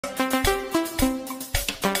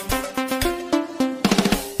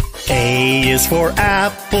A is for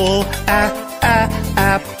apple,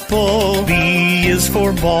 apple. B is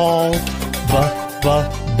for ball,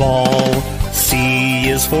 ball. C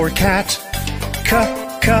is for cat,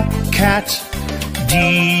 cat.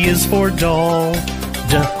 D is for doll,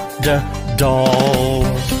 doll.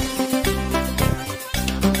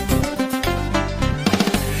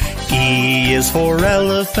 E is for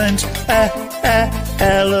elephant,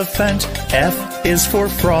 elephant. F is for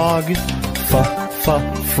frog,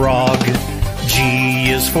 frog. G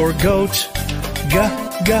is for goat,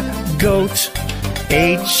 goat.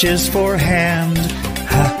 H is for hand,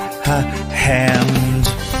 hand.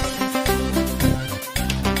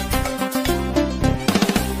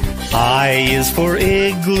 I is for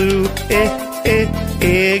igloo,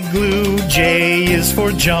 igloo. J is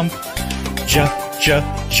for jump,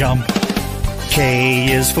 jump. K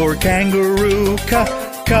is for kangaroo,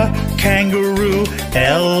 kangaroo.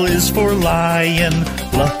 L is for lion,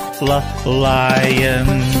 lion.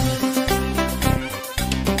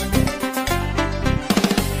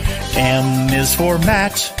 M is for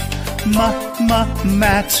mat,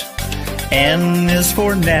 mat. N is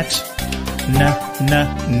for net,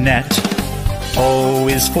 net. O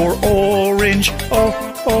is for orange,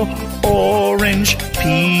 orange.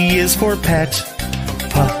 P is for pet,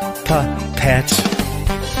 pet.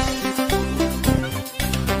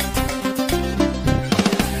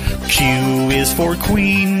 Q is for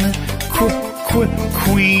queen,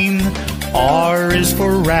 queen. R is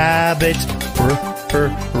for rabbit,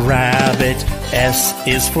 rabbit. S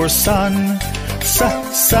is for sun,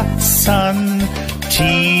 sun.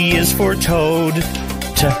 T is for toad,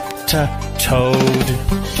 toad.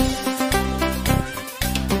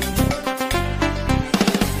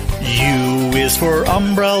 U is for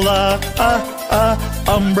umbrella,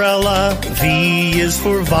 umbrella. V is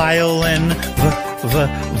for violin,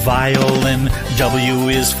 violin. W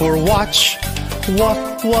is for watch,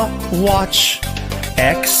 watch.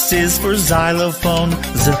 X is for xylophone,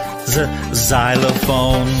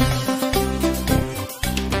 xylophone.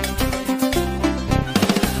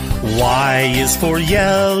 Y is for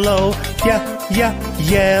yellow,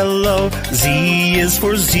 yellow. Z is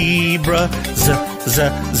for zebra,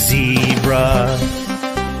 zebra.